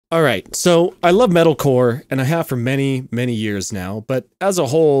Alright, so I love metalcore, and I have for many, many years now, but as a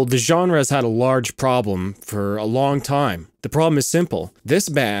whole, the genre has had a large problem for a long time. The problem is simple. This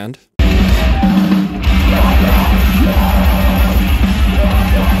band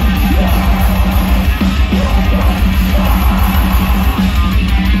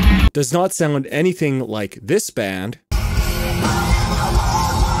does not sound anything like this band.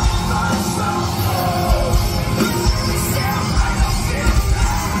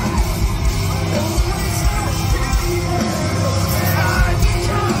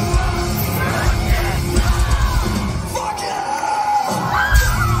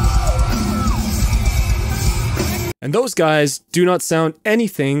 And those guys do not sound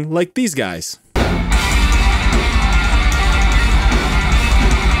anything like these guys.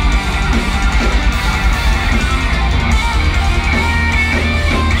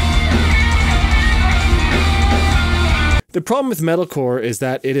 The problem with metalcore is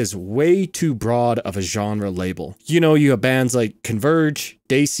that it is way too broad of a genre label. You know, you have bands like Converge,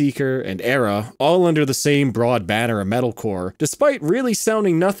 Dayseeker, and Era, all under the same broad banner of metalcore, despite really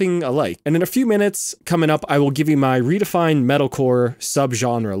sounding nothing alike. And in a few minutes coming up, I will give you my redefined metalcore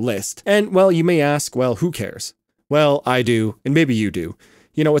subgenre list. And, well, you may ask, well, who cares? Well, I do, and maybe you do.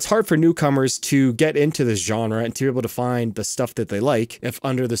 You know, it's hard for newcomers to get into this genre and to be able to find the stuff that they like if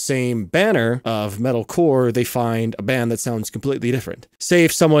under the same banner of metalcore, they find a band that sounds completely different. Say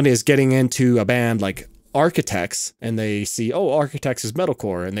if someone is getting into a band like Architects and they see, oh, Architects is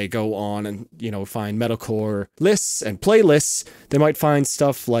metalcore, and they go on and, you know, find metalcore lists and playlists, they might find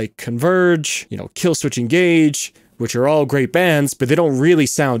stuff like Converge, you know, Killswitch Engage, which are all great bands, but they don't really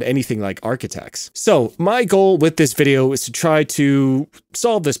sound anything like Architects. So my goal with this video is to try to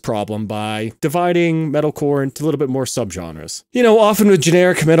solve this problem by dividing metalcore into a little bit more subgenres. You know, often with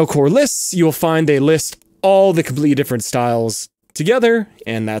generic metalcore lists, you'll find they list all the completely different styles together,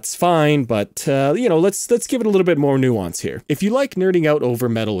 and that's fine, but you know, let's give it a little bit more nuance here. If you like nerding out over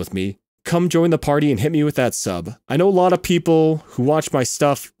metal with me, come join the party and hit me with that sub. I know a lot of people who watch my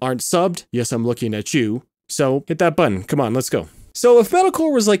stuff aren't subbed. Yes, I'm looking at you. So hit that button. Come on, let's go. So if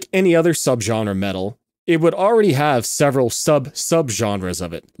metalcore was like any other subgenre metal, it would already have several subgenres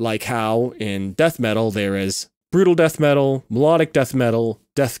of it. Like how in death metal there is brutal death metal, melodic death metal,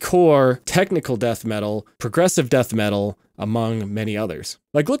 deathcore, technical death metal, progressive death metal, among many others.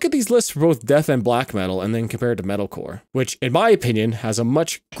 Like, look at these lists for both death and black metal and then compare it to metalcore, which in my opinion has a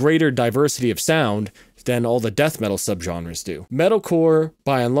much greater diversity of sound than all the death metal subgenres do. Metalcore,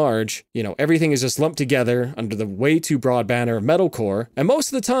 by and large, you know, everything is just lumped together under the way too broad banner of metalcore, and most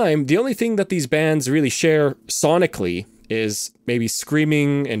of the time, the only thing that these bands really share sonically is maybe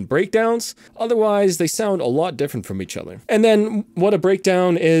screaming and breakdowns. Otherwise, they sound a lot different from each other. And then what a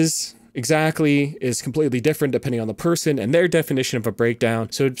breakdown is exactly is completely different depending on the person and their definition of a breakdown,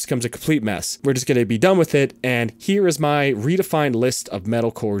 so it becomes a complete mess. We're just going to be done with it, and here is my redefined list of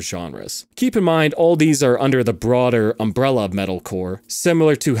metalcore genres. Keep in mind, all these are under the broader umbrella of metalcore,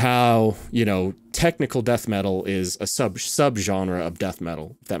 similar to how, you know, technical death metal is a subgenre of death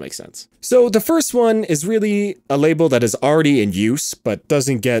metal, if that makes sense. So the first one is really a label that is already in use, but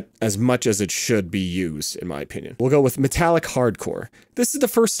doesn't get as much as it should be used, in my opinion. We'll go with metallic hardcore. This is the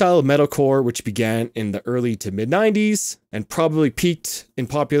first style of metalcore which began in the early to mid-90s and probably peaked in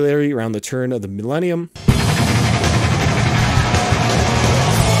popularity around the turn of the millennium.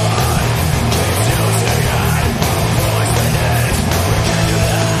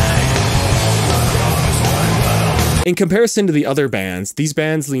 In comparison to the other bands, these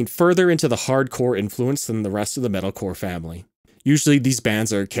bands lean further into the hardcore influence than the rest of the metalcore family. Usually these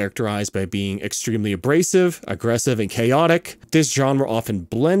bands are characterized by being extremely abrasive, aggressive, and chaotic. This genre often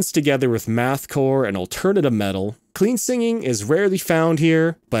blends together with mathcore and alternative metal. Clean singing is rarely found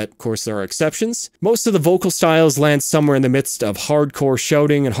here, but of course there are exceptions. Most of the vocal styles land somewhere in the midst of hardcore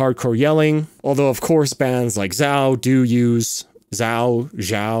shouting and hardcore yelling, although of course bands like Zao do use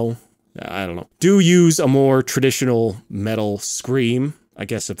do use a more traditional metal scream, I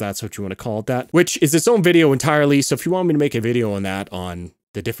guess if that's what you want to call it that, which is its own video entirely, so if you want me to make a video on that, on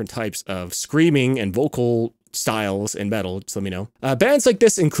the different types of screaming and vocal styles in metal, just let me know. Bands like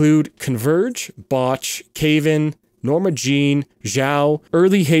this include Converge, Botch, Cave-In, Norma Jean, Zhao,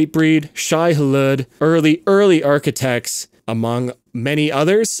 early Hatebreed, Shai Hulud, early Architects, among many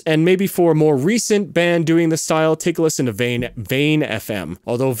others. And maybe for a more recent band doing the style, take a listen to Vane FM.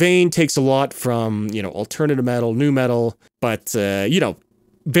 Although Vane takes a lot from, you know, alternative metal, new metal, but, you know,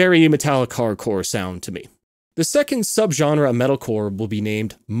 very metallic hardcore sound to me. The second subgenre of metalcore will be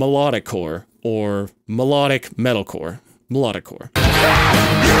named melodicore, or melodic metalcore. Melodicore.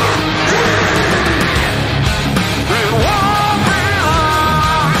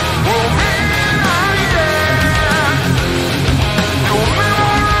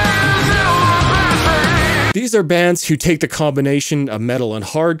 are bands who take the combination of metal and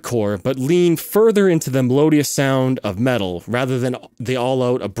hardcore, but lean further into the melodious sound of metal rather than the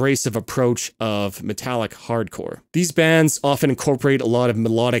all-out abrasive approach of metallic hardcore. These bands often incorporate a lot of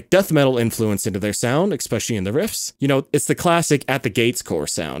melodic death metal influence into their sound, especially in the riffs. You know, it's the classic At the Gates core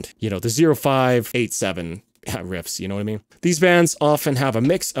sound. You know, the 0587 riffs, you know what I mean? These bands often have a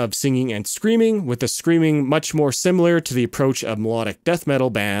mix of singing and screaming, with the screaming much more similar to the approach of melodic death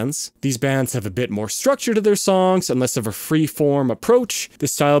metal bands. These bands have a bit more structure to their songs and less of a free-form approach.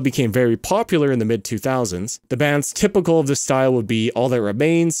 This style became very popular in the mid-2000s. The bands typical of this style would be All That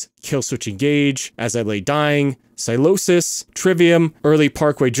Remains, Killswitch Engage, As I Lay Dying, Silosis, Trivium, Early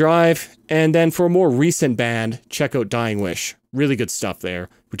Parkway Drive, and then for a more recent band, check out Dying Wish. Really good stuff there,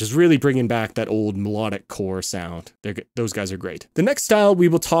 which is really bringing back that old melodic core sound. Those guys are great. The next style we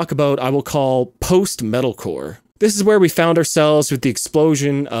will talk about, I will call post-metalcore. This is where we found ourselves with the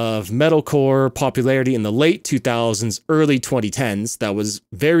explosion of metalcore popularity in the late 2000s, early 2010s that was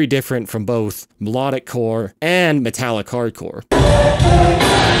very different from both melodic core and metallic hardcore.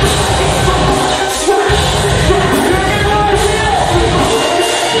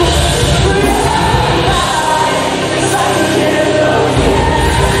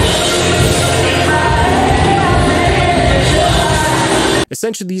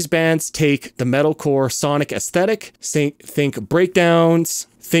 Essentially, these bands take the metalcore sonic aesthetic, think breakdowns,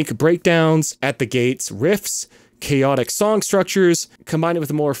 at the gates riffs, chaotic song structures, combine it with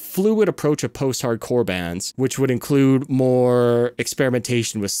a more fluid approach of post-hardcore bands, which would include more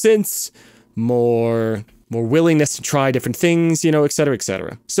experimentation with synths, more willingness to try different things, you know, etc.,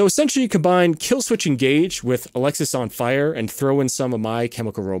 etc. So essentially, you combine Killswitch Engage with Alexis on Fire and throw in some of My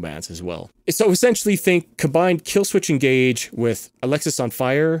Chemical Romance as well. So essentially, combine Killswitch Engage with Alexis on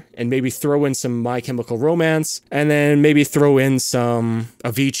Fire and maybe throw in some My Chemical Romance, and then maybe throw in some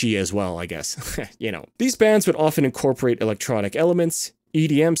Avicii as well, I guess. You know, these bands would often incorporate electronic elements,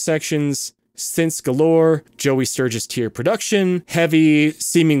 EDM sections, synths galore, Joey Sturgis tier production, heavy,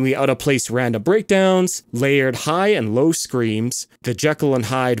 seemingly out-of-place random breakdowns, layered high and low screams, the Jekyll and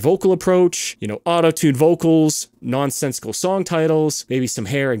Hyde vocal approach, you know, auto-tuned vocals, nonsensical song titles, maybe some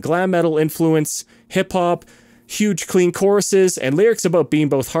hair and glam metal influence, hip-hop, huge clean choruses, and lyrics about being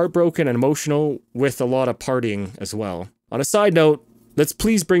both heartbroken and emotional with a lot of partying as well. On a side note, let's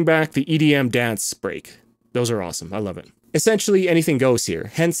please bring back the EDM dance break. Those are awesome. I love it. Essentially, anything goes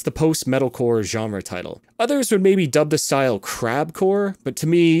here, hence the post-metalcore genre title. Others would maybe dub the style crabcore, but to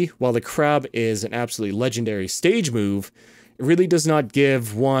me, while the crab is an absolutely legendary stage move, it really does not give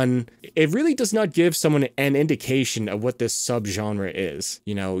someone an indication of what this subgenre is.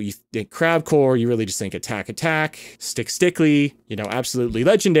 You know, you think crabcore, you really just think attack, stickly, you know, absolutely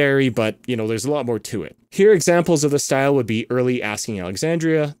legendary, but, you know, there's a lot more to it. Here, examples of the style would be early Asking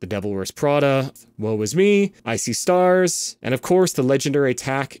Alexandria, The Devil Wears Prada, Woe Is Me, I See Stars, and of course the legendary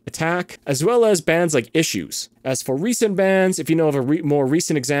Attack, as well as bands like Issues. As for recent bands, if you know of a more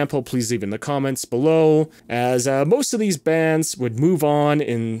recent example, please leave in the comments below, as most of these bands would move on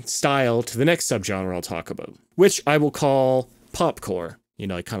in style to the next subgenre I'll talk about, which I will call popcore. You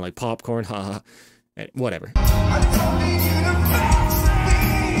know, kind of like popcorn, haha, whatever.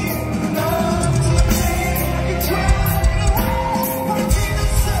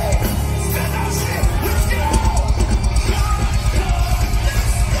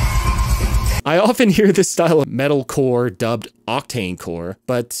 I often hear this style of metalcore dubbed octane core,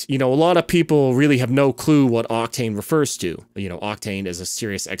 but, you know, a lot of people really have no clue what octane refers to. You know, Octane is a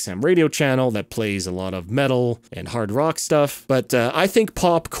Sirius XM radio channel that plays a lot of metal and hard rock stuff, but I think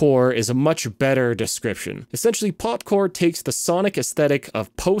popcore is a much better description. Essentially, popcore takes the sonic aesthetic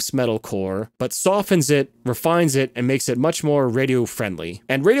of post-metalcore, but softens it, refines it, and makes it much more radio-friendly.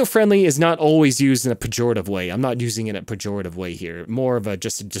 And radio-friendly is not always used in a pejorative way. I'm not using it in a pejorative way here. More of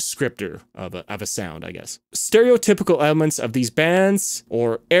just a descriptor of a sound, I guess. Stereotypical elements of these bands,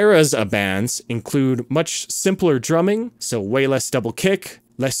 or eras of bands, include much simpler drumming, so way less double kick,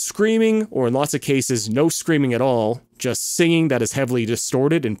 less screaming, or in lots of cases, no screaming at all, just singing that is heavily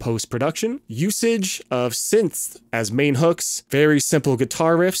distorted in post-production, usage of synths as main hooks, very simple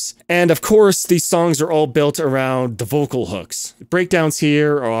guitar riffs, and of course, these songs are all built around the vocal hooks. Breakdowns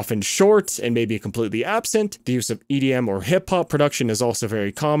here are often short and maybe completely absent. The use of EDM or hip-hop production is also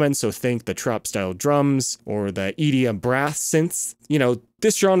very common, so think the trap-style drums or the EDM brass synths. You know,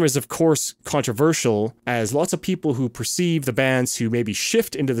 this genre is of course controversial, as lots of people who perceive the bands who maybe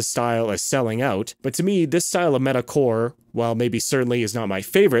shift into the style as selling out, but to me, this style of metalcore, while maybe certainly is not my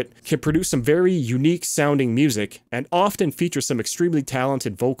favorite, can produce some very unique sounding music and often feature some extremely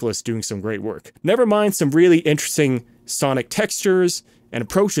talented vocalists doing some great work. Never mind some really interesting sonic textures and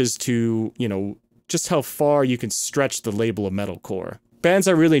approaches to, you know, just how far you can stretch the label of metalcore. Bands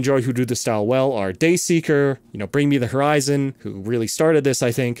I really enjoy who do the style well are Dayseeker, Bring Me the Horizon, who really started this,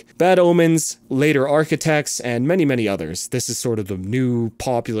 I think, Bad Omens, later Architects, and many, many others. This is sort of the new,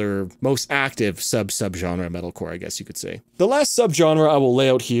 popular, most active subgenre of metalcore, I guess you could say. The last subgenre I will lay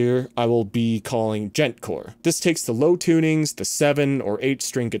out here, I will be calling djentcore. This takes the low tunings, the 7 or 8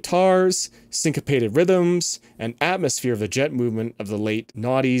 string guitars, syncopated rhythms, and atmosphere of the djent movement of the late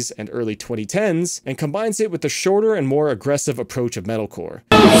noughties and early 2010s, and combines it with the shorter and more aggressive approach of metalcore.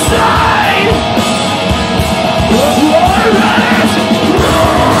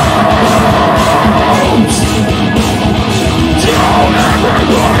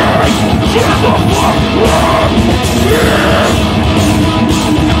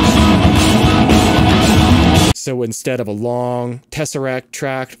 So instead of a long tesseract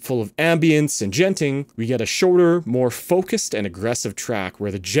track full of ambience and djenting, we get a shorter, more focused and aggressive track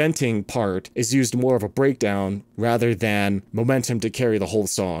where the djenting part is used more of a breakdown rather than momentum to carry the whole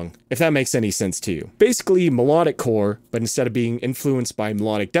song, if that makes any sense to you. Basically melodic core, but instead of being influenced by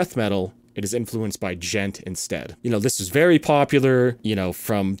melodic death metal, it is influenced by djent instead. This was very popular,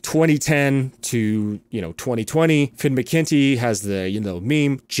 from 2010 to, 2020. Finn McKenty has the,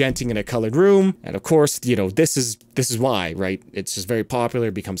 meme, djenting in a colored room. And of course, this is why, right? It's just very popular,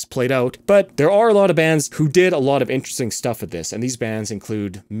 it becomes played out. But there are a lot of bands who did a lot of interesting stuff with this. And these bands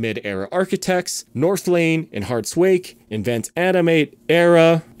include mid-era Architects, Northlane, In Heart's Wake, Invent Animate,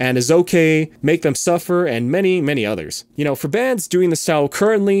 Era, And Is Okay, Make Them Suffer, and many, many others. For bands doing the style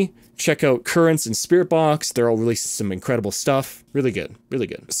currently, check out Currents and Spiritbox. They're all releasing some incredible stuff. Really good, really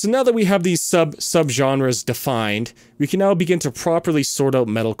good. So now that we have these subgenres defined, we can now begin to properly sort out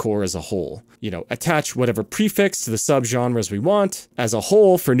metalcore as a whole. Attach whatever prefix to the subgenres we want. As a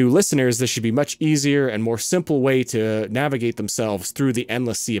whole, for new listeners, this should be much easier and more simple way to navigate themselves through the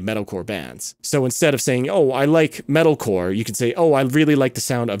endless sea of metalcore bands. So instead of saying, oh, I like metalcore, you can say, oh, I really like the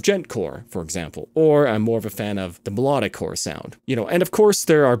sound of djentcore, for example. Or I'm more of a fan of the melodic core sound. And of course,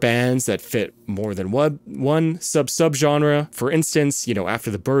 there are bands that fit more than one subgenre. For instance,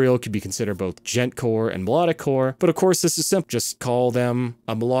 After the Burial could be considered both djentcore and melodic core, but of course this is simple. Just call them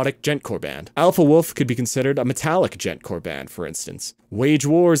a melodic djentcore band. Alpha Wolf could be considered a metallic djentcore band, for instance. Wage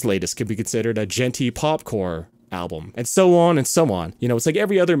War's latest could be considered a djenty popcore album, and so on and so on. It's like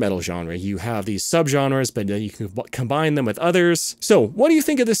every other metal genre. You have these subgenres, but then you can combine them with others. So what do you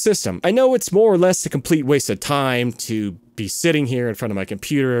think of this system? I know it's more or less a complete waste of time to be sitting here in front of my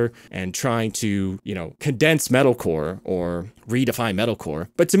computer and trying to, condense metalcore or redefine metalcore.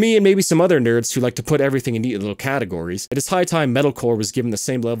 But to me and maybe some other nerds who like to put everything in neat little categories, it is high time metalcore was given the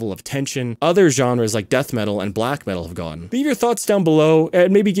same level of attention other genres like death metal and black metal have gotten. Leave your thoughts down below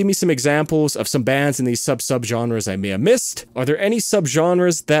and maybe give me some examples of some bands in these subgenres I may have missed. Are there any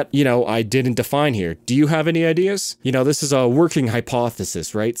subgenres that, I didn't define here? Do you have any ideas? This is a working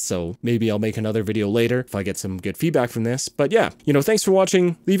hypothesis, right? So maybe I'll make another video later if I get some good feedback from this. But yeah, thanks for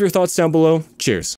watching. Leave your thoughts down below. Cheers.